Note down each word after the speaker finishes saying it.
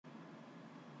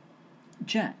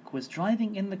Jack was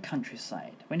driving in the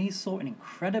countryside when he saw an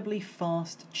incredibly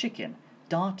fast chicken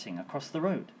darting across the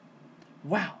road.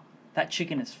 Wow, that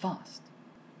chicken is fast.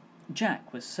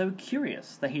 Jack was so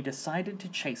curious that he decided to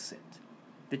chase it.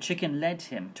 The chicken led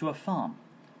him to a farm,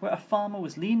 where a farmer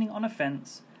was leaning on a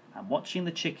fence and watching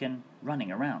the chicken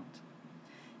running around.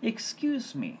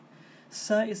 "Excuse me,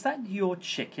 sir, is that your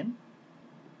chicken?"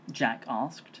 Jack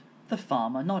asked. The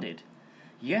farmer nodded.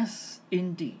 "Yes,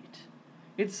 indeed.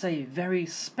 It's a very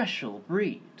special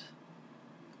breed."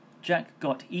 Jack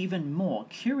got even more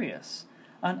curious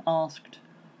and asked,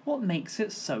 "What makes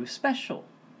it so special?"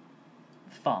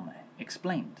 The farmer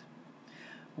explained.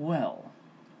 "Well,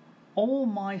 all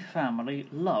my family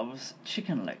loves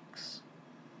chicken legs,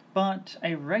 but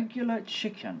a regular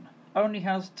chicken only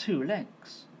has 2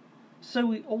 legs, so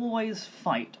we always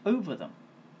fight over them.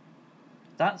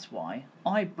 That's why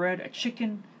I bred a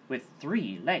chicken with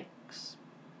 3 legs."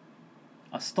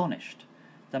 Astonished,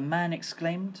 the man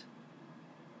exclaimed,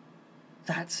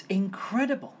 "That's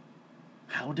incredible!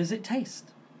 How does it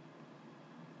taste?"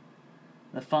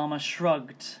 The farmer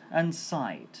shrugged and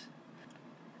sighed.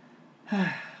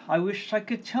 "I wish I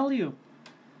could tell you,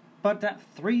 but that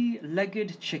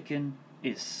 3-legged chicken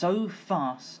is so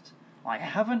fast I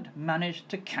haven't managed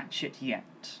to catch it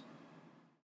yet."